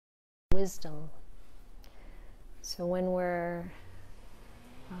wisdom. So when we're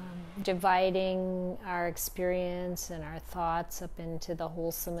dividing our experience and our thoughts up into the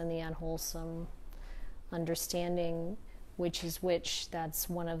wholesome and the unwholesome, understanding which is which, that's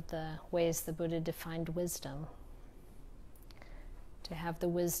one of the ways the Buddha defined wisdom. To have the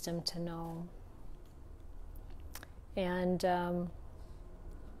wisdom to know. And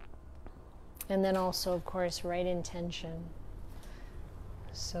then also, of course, right intention.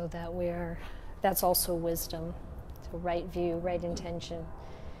 So that that's also wisdom. So right view, right intention.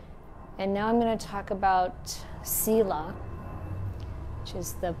 And now I'm going to talk about Sila, which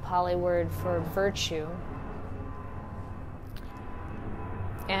is the Pali word for virtue.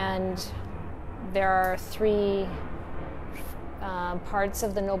 And there are three parts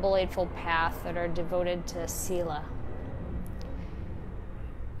of the Noble Eightfold Path that are devoted to Sila.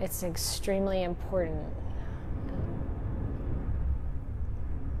 It's extremely important.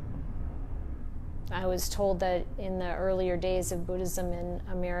 I was told that in the earlier days of Buddhism in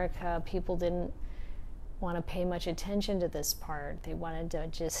America, people didn't want to pay much attention to this part. They wanted to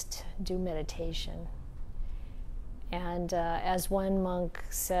just do meditation. And as one monk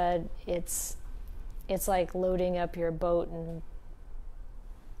said, it's like loading up your boat and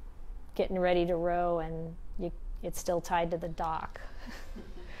getting ready to row, and it's still tied to the dock.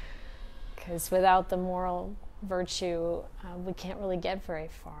 Because without the moral virtue, we can't really get very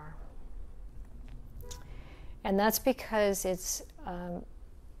far. And that's because it's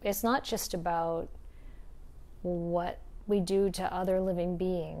not just about what we do to other living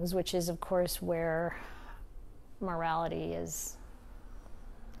beings, which is, of course, where morality is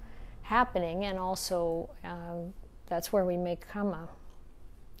happening, and also that's where we make karma.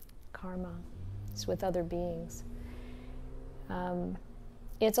 It's with other beings.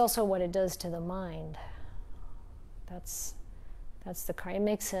 It's also what it does to the mind. That's the karma. It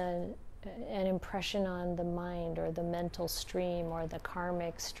makes an impression on the mind, or the mental stream, or the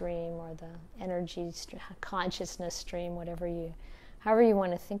karmic stream, or the energy consciousness stream, however you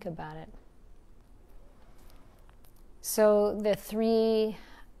want to think about it. So the three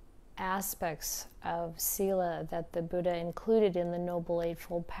aspects of Sila that the Buddha included in the Noble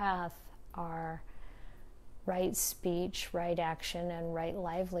Eightfold Path are right speech, right action, and right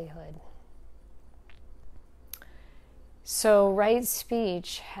livelihood. So right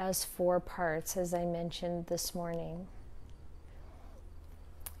speech has 4 parts, as I mentioned this morning.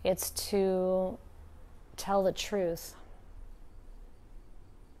 It's to tell the truth.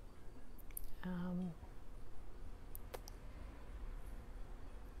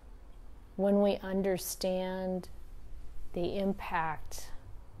 When we understand the impact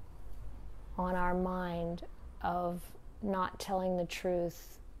on our mind of not telling the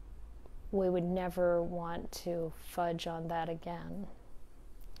truth, we would never want to fudge on that again.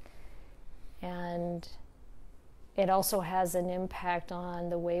 And it also has an impact on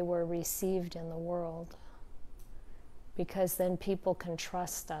the way we're received in the world, because then people can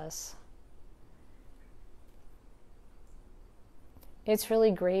trust us. It's really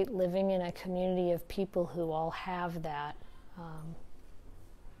great living in a community of people who all have that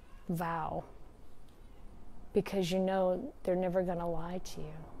vow, because you know they're never going to lie to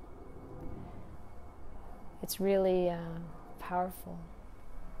you. It's really powerful,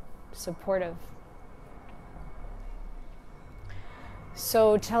 supportive.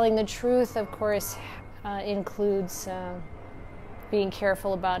 So telling the truth, of course, includes being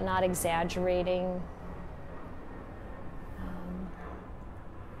careful about not exaggerating.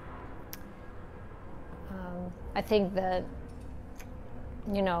 I think that,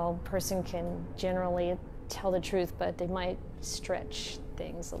 a person can generally tell the truth, but they might stretch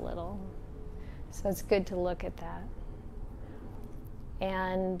things a little. So it's good to look at that.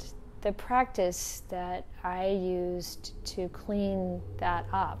 And the practice that I used to clean that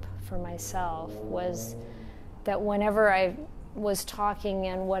up for myself was that whenever I was talking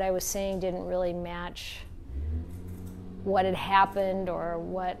and what I was saying didn't really match what had happened or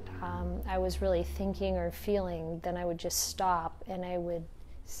what I was really thinking or feeling, then I would just stop and I would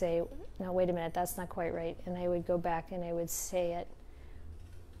say, no, wait a minute, that's not quite right. And I would go back and I would say it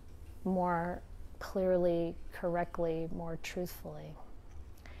more clearly, correctly, more truthfully.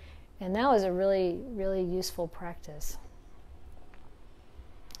 And that was a really, really useful practice.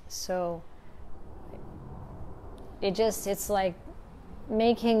 So it's like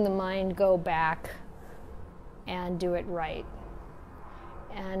making the mind go back and do it right.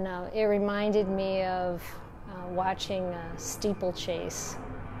 And it reminded me of watching a steeplechase.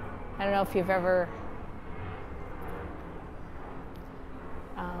 I don't know if you've ever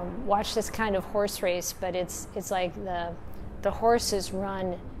watched this kind of horse race, but it's like the horses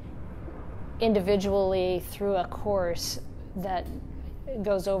run individually through a course that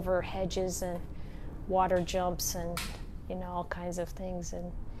goes over hedges and water jumps and all kinds of things,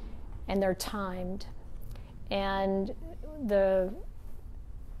 and they're timed, and the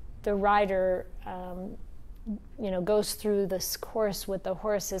rider goes through this course with the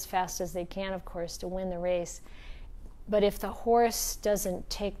horse as fast as they can, of course, to win the race. But if the horse doesn't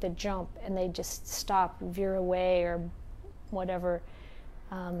take the jump and they just stop, veer away or whatever,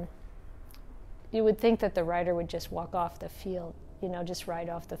 you would think that the rider would just walk off the field, just ride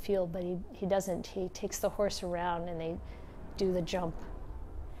off the field, but he doesn't. He takes the horse around and they do the jump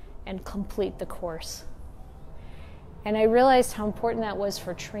and complete the course. And I realized how important that was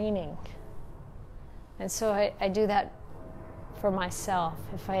for training. And so I do that for myself.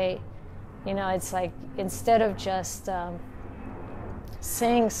 If it's like, instead of just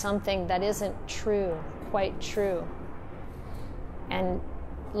saying something that isn't quite true, and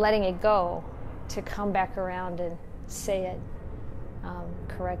letting it go, to come back around and say it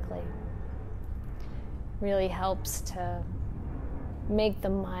correctly really helps to make the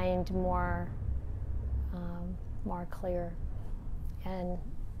mind more clear, and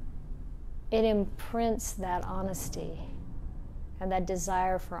it imprints that honesty and that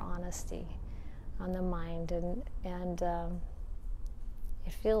desire for honesty on the mind, and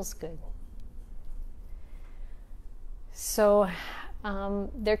it feels good. So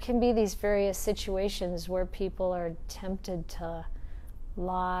there can be these various situations where people are tempted to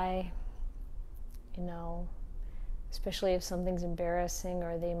lie, especially if something's embarrassing,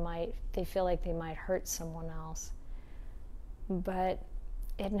 or they feel like they might hurt someone else. But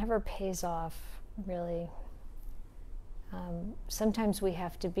it never pays off, really. Sometimes we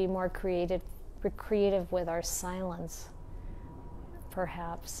have to be more creative with our silence,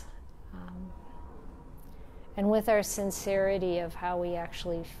 perhaps, and with our sincerity of how we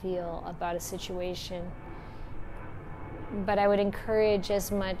actually feel about a situation. But I would encourage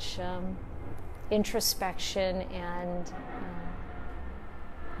as much introspection and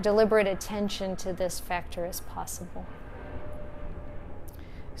deliberate attention to this factor as possible,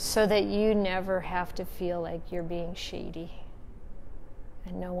 so that you never have to feel like you're being shady,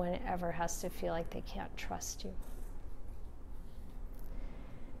 and no one ever has to feel like they can't trust you.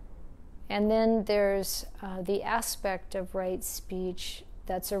 And then there's the aspect of right speech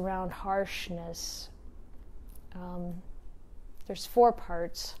that's around harshness. There's 4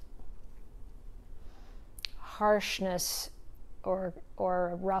 parts. Harshness or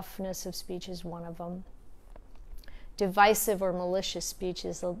roughness of speech is one of them. Divisive or malicious speech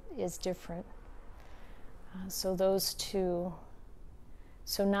is different. So those two.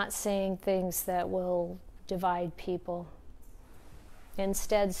 So not saying things that will divide people.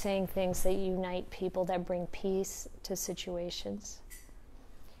 Instead, saying things that unite people, that bring peace to situations.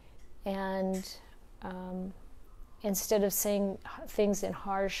 And instead of saying things in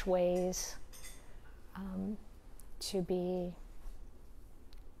harsh ways, to be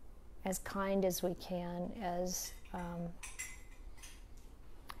as kind as we can, as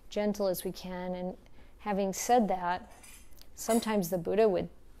gentle as we can. And having said that, sometimes the Buddha would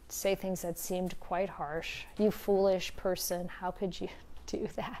say things that seemed quite harsh. You foolish person, how could you do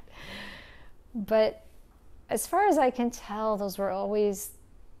that? But as far as I can tell, those were always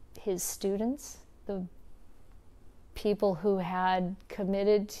his students, the people who had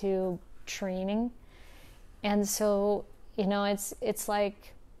committed to training. And so, it's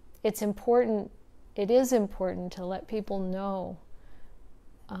like, it's important, it is important to let people know,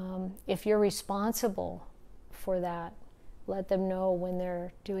 if you're responsible for that, let them know when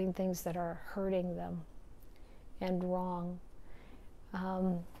they're doing things that are hurting them and wrong.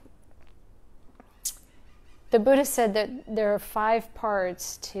 The Buddha said that there are 5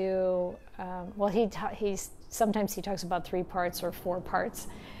 parts to, sometimes he talks about 3 parts or 4 parts,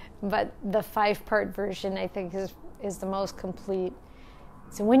 but the 5-part version, I think, is the most complete.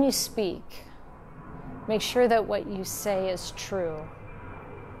 So when you speak, make sure that what you say is true,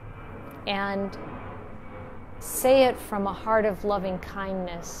 and say it from a heart of loving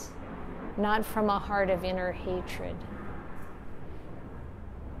kindness, not from a heart of inner hatred.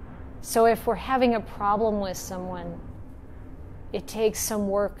 So if we're having a problem with someone, it takes some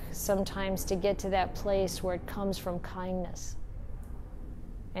work sometimes to get to that place where it comes from kindness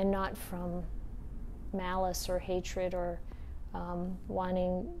and not from malice or hatred or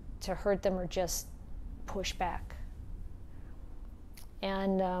wanting to hurt them or just push back.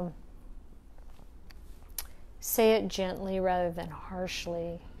 And say it gently rather than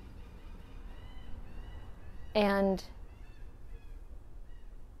harshly. And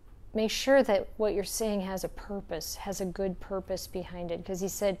make sure that what you're saying has a purpose, has a good purpose behind it. Because he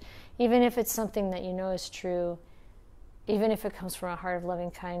said, even if it's something that you know is true, even if it comes from a heart of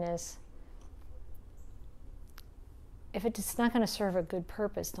loving kindness, if it's not going to serve a good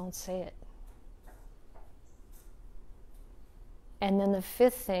purpose, don't say it. And then the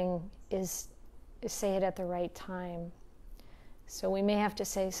fifth thing is say it at the right time. So we may have to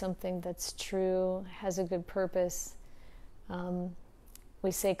say something that's true, has a good purpose.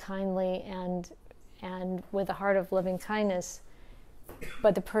 We say kindly and with a heart of loving kindness,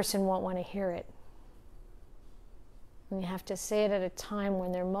 but the person won't want to hear it. And you have to say it at a time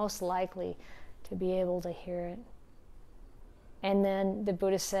when they're most likely to be able to hear it. And then the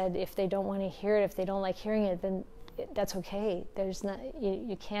Buddha said, if they don't want to hear it, if they don't like hearing it, then that's okay. There's not,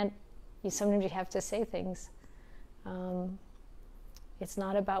 you can't, sometimes you have to say things. It's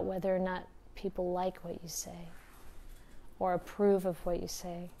not about whether or not people like what you say or approve of what you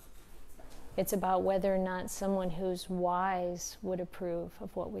say. It's about whether or not someone who's wise would approve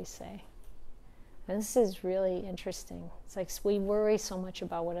of what we say. And this is really interesting. It's like we worry so much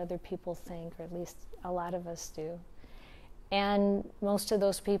about what other people think, or at least a lot of us do. And most of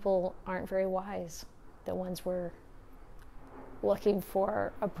those people aren't very wise, the ones we're looking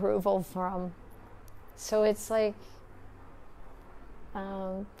for approval from. So it's like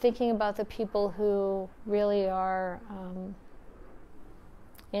thinking about the people who really are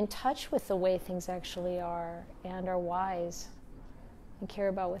in touch with the way things actually are and are wise and care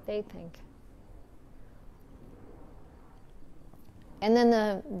about what they think. And then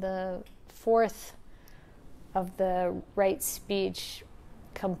the fourth of the right speech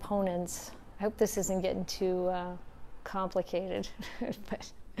components, I hope this isn't getting too complicated,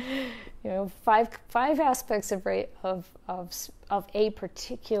 but five aspects of a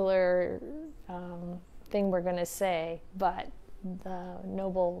particular thing we're going to say, but the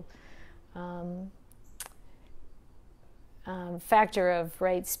noble factor of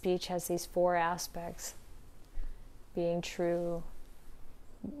right speech has these four aspects: being true,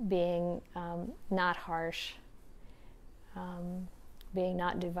 being not harsh, being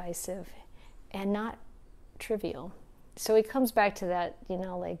not divisive, and not trivial. So it comes back to that,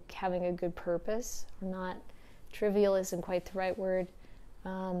 like having a good purpose, or not. Trivial isn't quite the right word.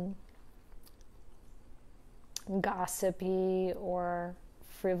 Gossipy or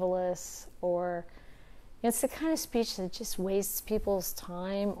frivolous, or it's the kind of speech that just wastes people's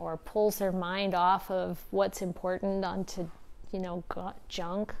time or pulls their mind off of what's important onto,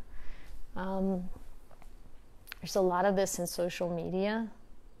 junk. There's a lot of this in social media,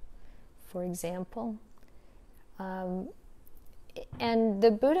 for example. And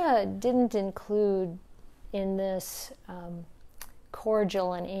the Buddha didn't include in this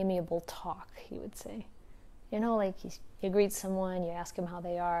cordial and amiable talk, he would say. Like you greet someone, you ask them how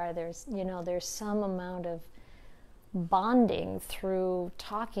they are, there's some amount of bonding through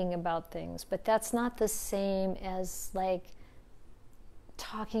talking about things, but that's not the same as like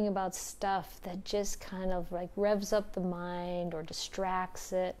talking about stuff that just kind of like revs up the mind or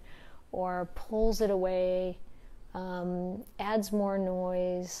distracts it or pulls it away, adds more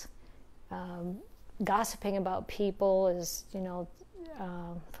noise. Gossiping about people is,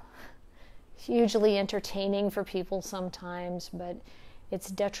 hugely entertaining for people sometimes, but it's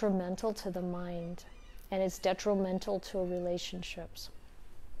detrimental to the mind and it's detrimental to relationships.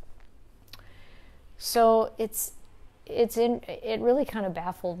 So it really kind of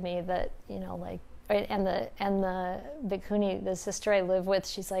baffled me that, and the Bhikkhuni, the sister I live with,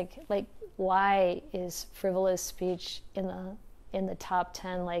 she's like why is frivolous speech in the top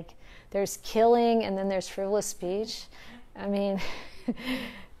 10? Like there's killing and then there's frivolous speech. I mean,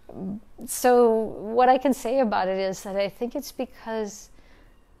 so what I can say about it is that I think it's because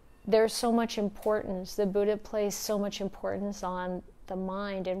there's so much importance. The Buddha placed so much importance on the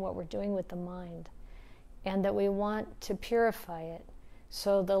mind and what we're doing with the mind, and that we want to purify it.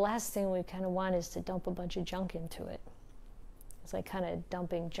 So the last thing we kind of want is to dump a bunch of junk into it. It's like kind of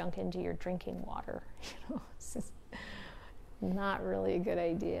dumping junk into your drinking water. It's just not really a good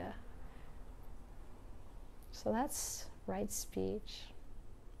idea. So that's right speech.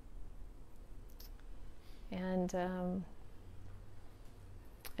 And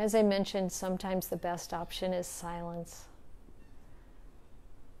as I mentioned, sometimes the best option is silence.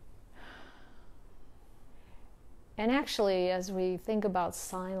 And actually, as we think about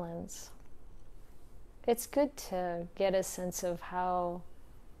silence, it's good to get a sense of how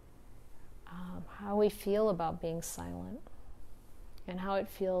we feel about being silent and how it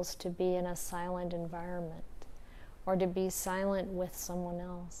feels to be in a silent environment or to be silent with someone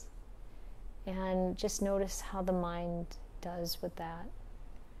else. And just notice how the mind does with that.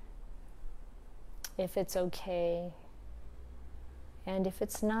 if it's okay. And if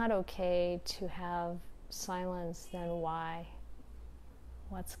it's not okay to have silence, then why?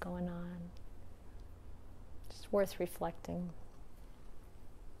 What's going on? It's worth reflecting.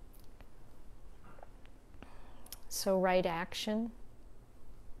 So right action,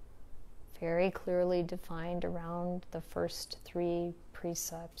 very clearly defined around the first 3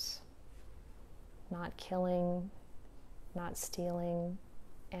 precepts. Not killing, not stealing,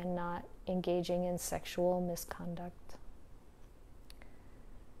 and not engaging in sexual misconduct.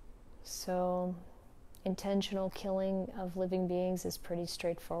 So intentional killing of living beings is pretty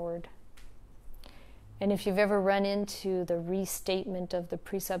straightforward. And if you've ever run into the restatement of the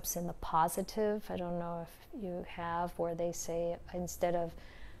precepts in the positive, I don't know if you have, where they say instead of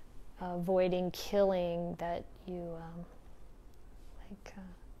avoiding killing that you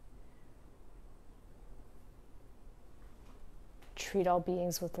treat all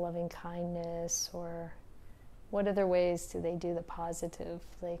beings with loving kindness, or what other ways do they do the positive?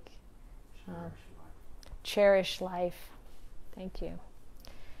 Like cherish life. Thank you.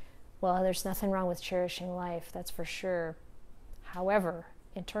 Well, there's nothing wrong with cherishing life, that's for sure. However,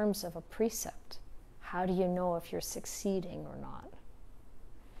 in terms of a precept, how do you know if you're succeeding or not?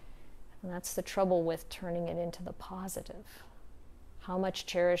 And that's the trouble with turning it into the positive. How much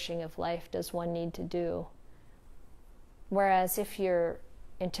cherishing of life does one need to do? Whereas if you're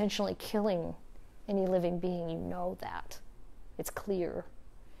intentionally killing any living being, you know that. It's clear.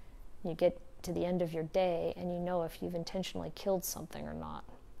 You get to the end of your day and you know if you've intentionally killed something or not.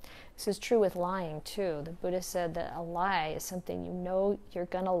 This is true with lying too. The Buddha said that a lie is something you know you're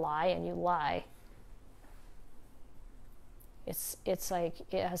gonna lie and you lie. It's like,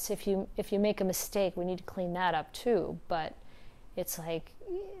 yes, if you make a mistake, we need to clean that up too, but it's like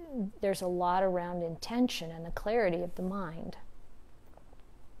there's a lot around intention and the clarity of the mind.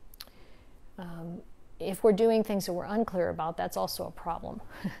 If we're doing things that we're unclear about, that's also a problem.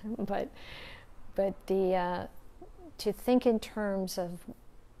 but the to think in terms of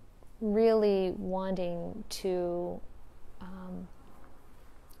really wanting to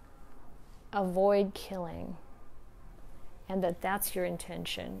avoid killing, and that's your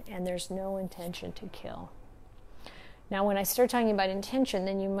intention, and there's no intention to kill. Now, when I start talking about intention,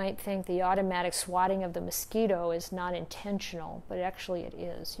 then you might think the automatic swatting of the mosquito is not intentional, but actually it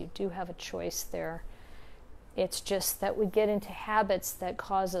is. You do have a choice there. It's just that we get into habits that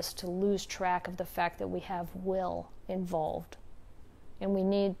cause us to lose track of the fact that we have will involved. And we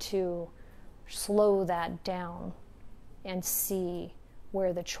need to slow that down and see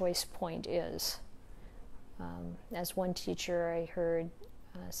where the choice point is. As one teacher I heard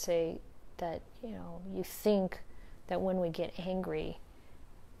say that, you think that when we get angry,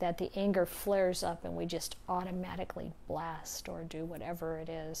 that the anger flares up and we just automatically blast or do whatever it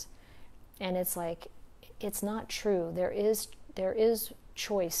is. And it's like, it's not true. There is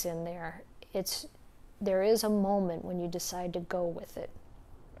choice in there. There is a moment when you decide to go with it.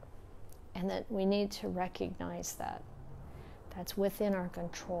 And that we need to recognize that. That's within our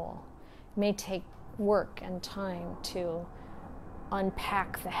control. It may take work and time to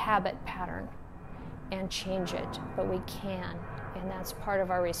unpack the habit pattern and change it, but we can, and that's part of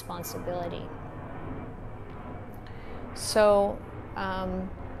our responsibility. So,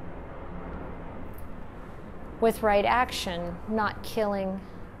 with right action, not killing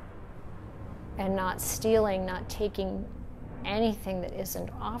and not stealing, not taking anything that isn't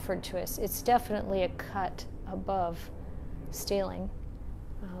offered to us, it's definitely a cut above stealing,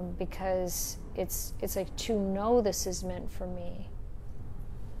 because it's like, to know this is meant for me.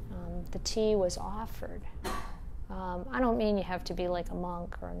 The tea was offered. I don't mean you have to be like a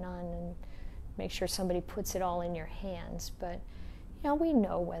monk or a nun and make sure somebody puts it all in your hands, but we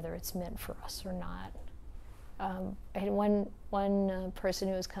know whether it's meant for us or not. I had one person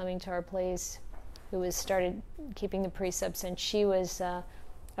who was coming to our place who was started keeping the precepts, and she was a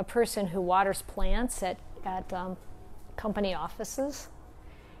person who waters plants at company offices.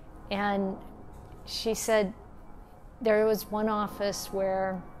 And she said there was one office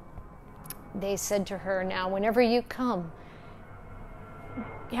where they said to her, now whenever you come,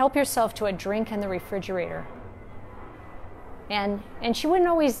 help yourself to a drink in the refrigerator. And she wouldn't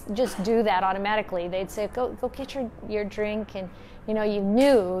always just do that automatically. They'd say, go get your drink, and you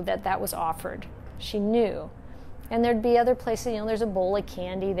knew that was offered. She knew. And there'd be other places, there's a bowl of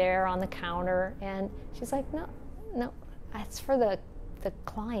candy there on the counter, and she's like, no, that's for the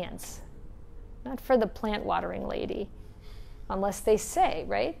clients, not for the plant watering lady, unless they say,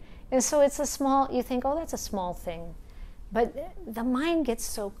 right? And so it's you think, oh, that's a small thing. But the mind gets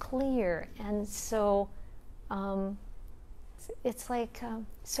so clear, and so it's like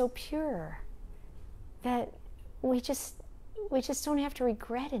so pure. that we just don't have to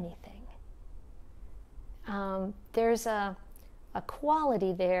regret anything. There's a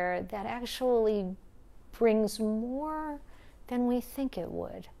quality there that actually brings more than we think it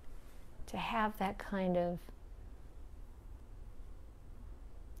would, to have that kind of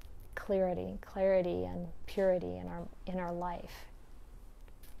clarity and purity in our life.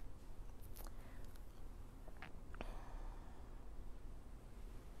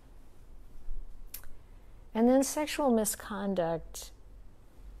 And then sexual misconduct.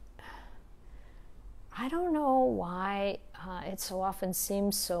 I don't know why it so often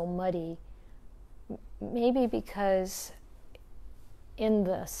seems so muddy. Maybe because in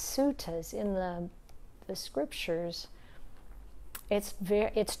the suttas, in the scriptures,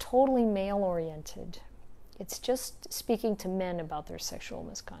 it's totally male-oriented. It's just speaking to men about their sexual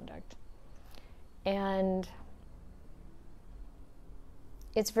misconduct. And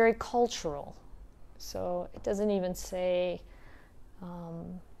it's very cultural. So it doesn't even say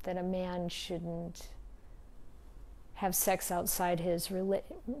that a man shouldn't have sex outside his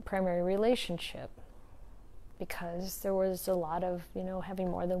primary relationship, because there was a lot of,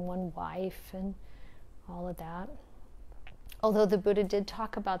 having more than one wife and all of that. Although the Buddha did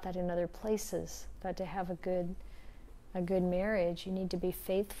talk about that in other places, that to have a good marriage, you need to be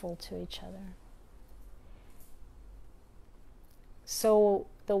faithful to each other. So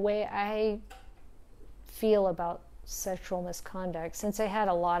the way I feel about sexual misconduct, since I had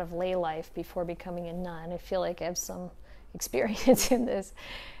a lot of lay life before becoming a nun, I feel like I have some experience in this.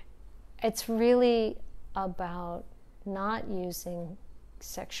 It's really about not using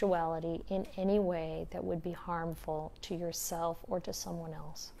sexuality in any way that would be harmful to yourself or to someone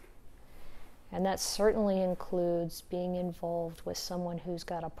else. And that certainly includes being involved with someone who's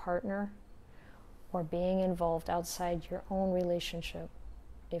got a partner, or being involved outside your own relationship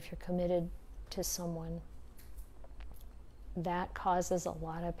if you're committed to someone. That causes a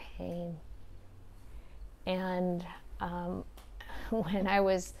lot of pain. And when I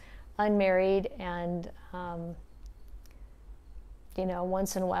was unmarried and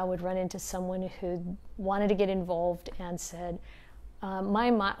once in a while would run into someone who wanted to get involved and said,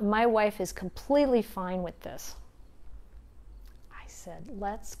 my wife is completely fine with this. I said,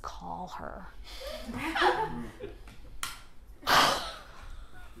 let's call her.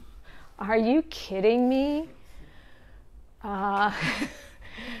 Are you kidding me?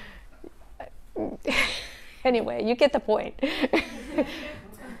 Anyway, you get the point.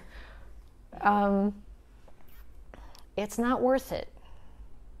 It's not worth it.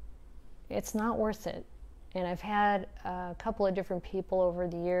 It's not worth it. And I've had a couple of different people over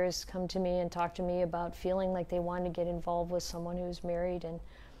the years come to me and talk to me about feeling like they wanted to get involved with someone who's married and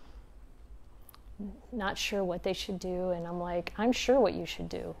not sure what they should do. And I'm like, I'm sure what you should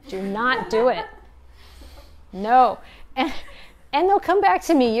do. Do not do it. No. And they'll come back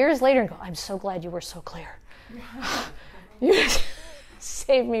to me years later and go, I'm so glad you were so clear. You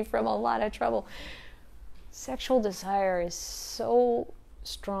saved me from a lot of trouble. Sexual desire is so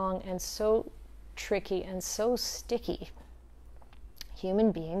strong and so tricky and so sticky.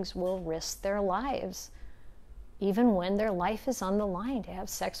 Human beings will risk their lives, even when their life is on the line, to have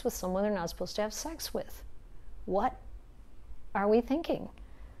sex with someone they're not supposed to have sex with. What are we thinking?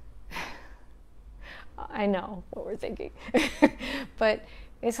 I know what we're thinking. But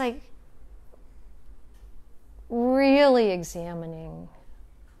it's like really examining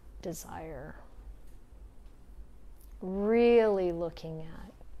desire, really looking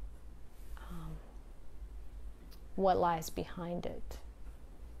at what lies behind it,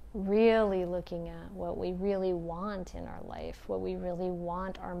 really looking at what we really want in our life, what we really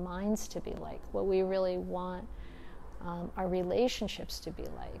want our minds to be like, what we really want our relationships to be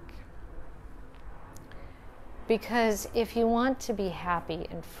like. Because if you want to be happy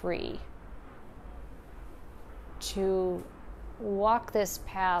and free, to walk this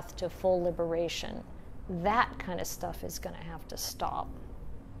path to full liberation, that kind of stuff is going to have to stop.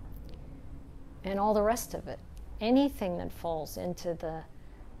 And all the rest of it, anything that falls into the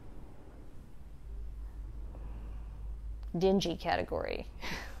dingy category,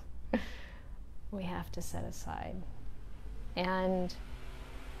 we have to set aside. And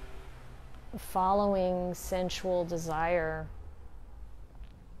following sensual desire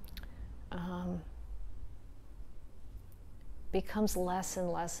becomes less and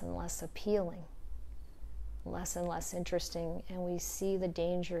less and less appealing, less and less interesting, and we see the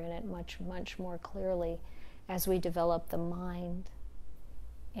danger in it much, much more clearly as we develop the mind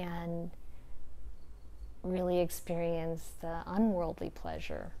and really experience the unworldly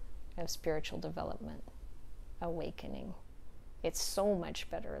pleasure of spiritual development, awakening. It's so much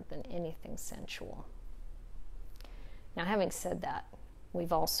better than anything sensual. Now, having said that,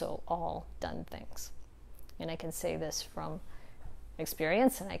 we've also all done things. And I can say this from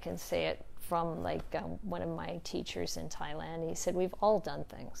experience, and I can say it from one of my teachers in Thailand. He said, we've all done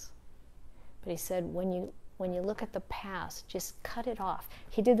things. But he said, when you look at the past, just cut it off.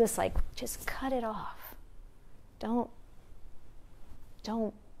 He did this just cut it off. Don't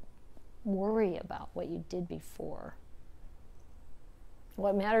worry about what you did before.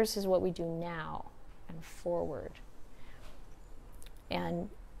 What matters is what we do now and forward. And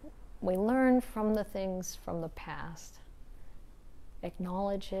we learn from the things from the past,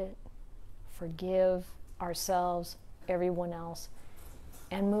 acknowledge it, forgive ourselves, everyone else,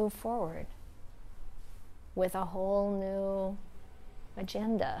 and move forward with a whole new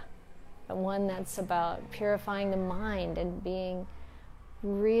agenda, one that's about purifying the mind and being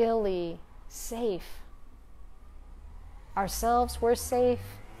really safe. Ourselves, we're safe,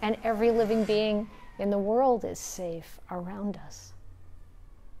 and every living being in the world is safe around us.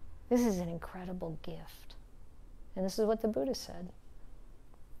 This is an incredible gift. And this is what the Buddha said.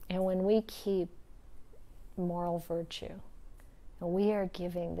 And when we keep moral virtue, and we are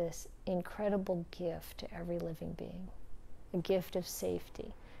giving this incredible gift to every living being, a gift of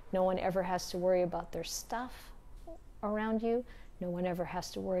safety. No one ever has to worry about their stuff around you. No one ever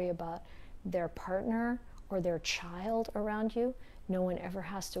has to worry about their partner or their child around you. No one ever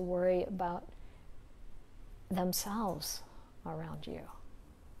has to worry about themselves around you.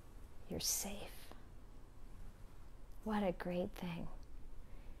 You're safe. What a great thing.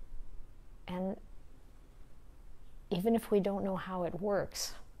 And even if we don't know how it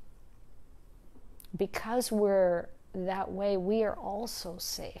works, because we're that way, we are also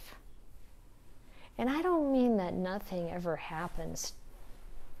safe. And I don't mean that nothing ever happens.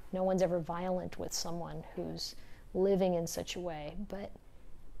 No one's ever violent with someone who's living in such a way, but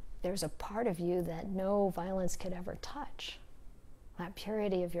there's a part of you that no violence could ever touch, that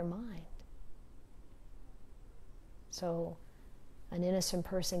purity of your mind. So an innocent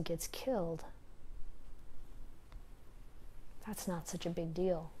person gets killed. That's not such a big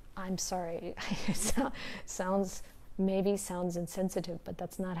deal. I'm sorry, it sounds insensitive, but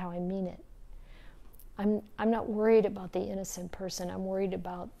that's not how I mean it. I'm not worried about the innocent person. I'm worried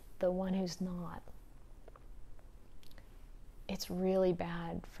about the one who's not. It's really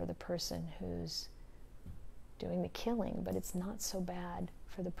bad for the person who's doing the killing, but it's not so bad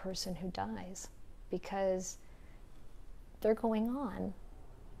for the person who dies, because they're going on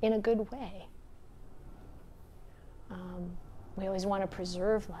in a good way. We always want to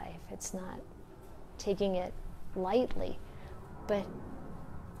preserve life. It's not taking it lightly. But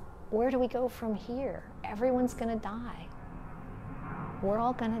where do we go from here? Everyone's going to die. We're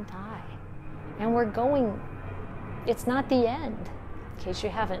all going to die. And we're going, it's not the end, in case you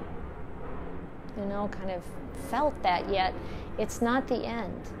haven't, kind of felt that yet. It's not the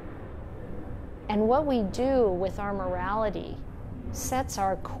end. And what we do with our morality sets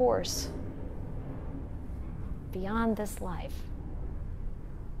our course beyond this life.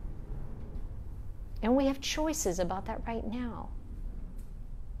 And we have choices about that right now,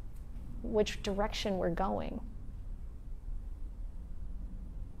 which direction we're going.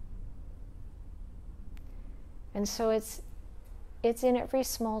 And so it's in every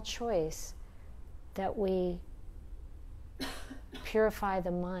small choice that we purify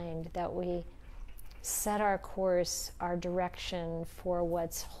the mind, that we set our course, our direction for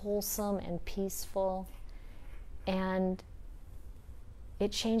what's wholesome and peaceful, and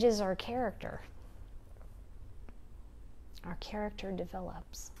it changes our character. Our character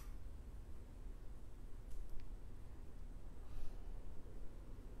develops.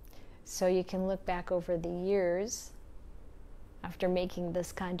 So you can look back over the years after making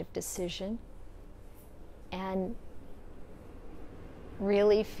this kind of decision and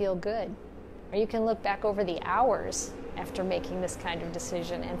really feel good. Or you can look back over the hours after making this kind of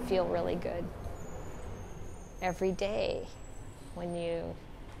decision and feel really good. Every day when you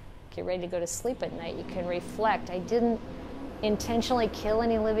get ready to go to sleep at night, you can reflect. I didn't intentionally kill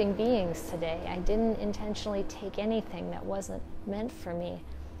any living beings today. I didn't intentionally take anything that wasn't meant for me.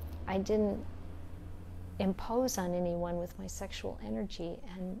 I didn't impose on anyone with my sexual energy,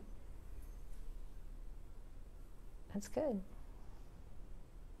 and that's good.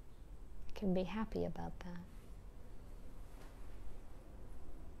 I can be happy about that.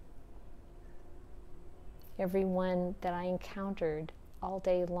 Everyone that I encountered all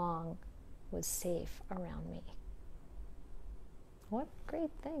day long was safe around me. What a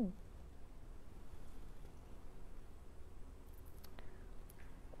great thing.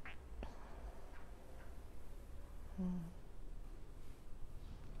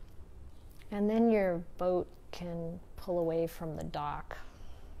 And then your boat can pull away from the dock,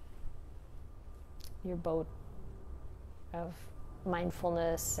 your boat of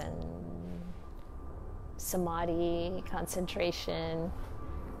mindfulness and samadhi, concentration,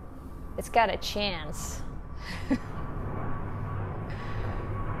 it's got a chance.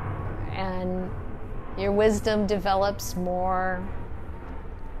 And your wisdom develops more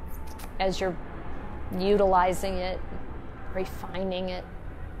as you're utilizing it, refining it.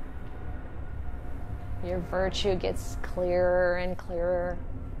 Your virtue gets clearer and clearer,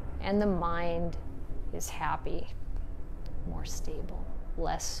 and the mind is happy, more stable,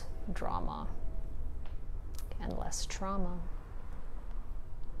 less drama, and less trauma.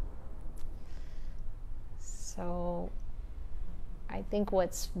 So I think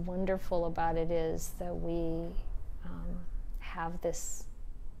what's wonderful about it is that we have this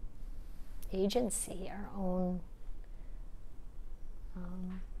agency, our own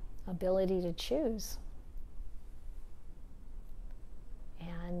ability to choose.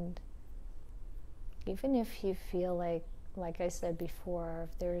 And even if you feel like I said before,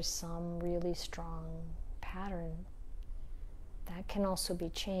 if there's some really strong pattern, that can also be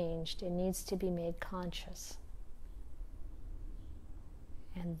changed. It needs to be made conscious.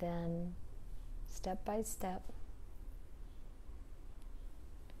 And then, step by step,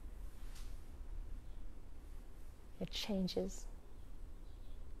 it changes.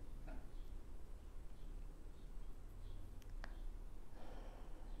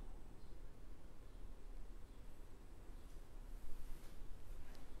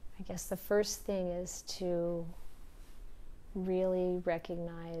 I guess the first thing is to really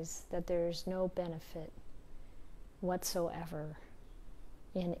recognize that there's no benefit whatsoever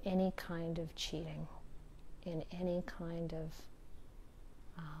in any kind of cheating, in any kind of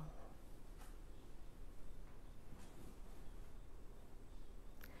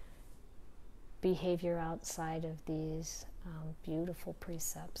behavior outside of these beautiful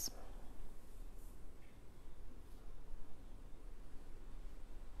precepts.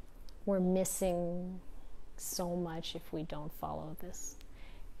 We're missing so much if we don't follow this,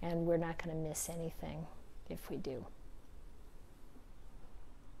 and we're not going to miss anything if we do.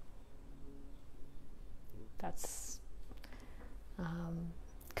 That's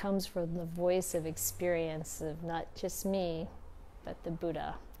comes from the voice of experience of not just me, but the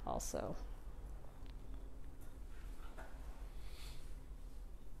Buddha also.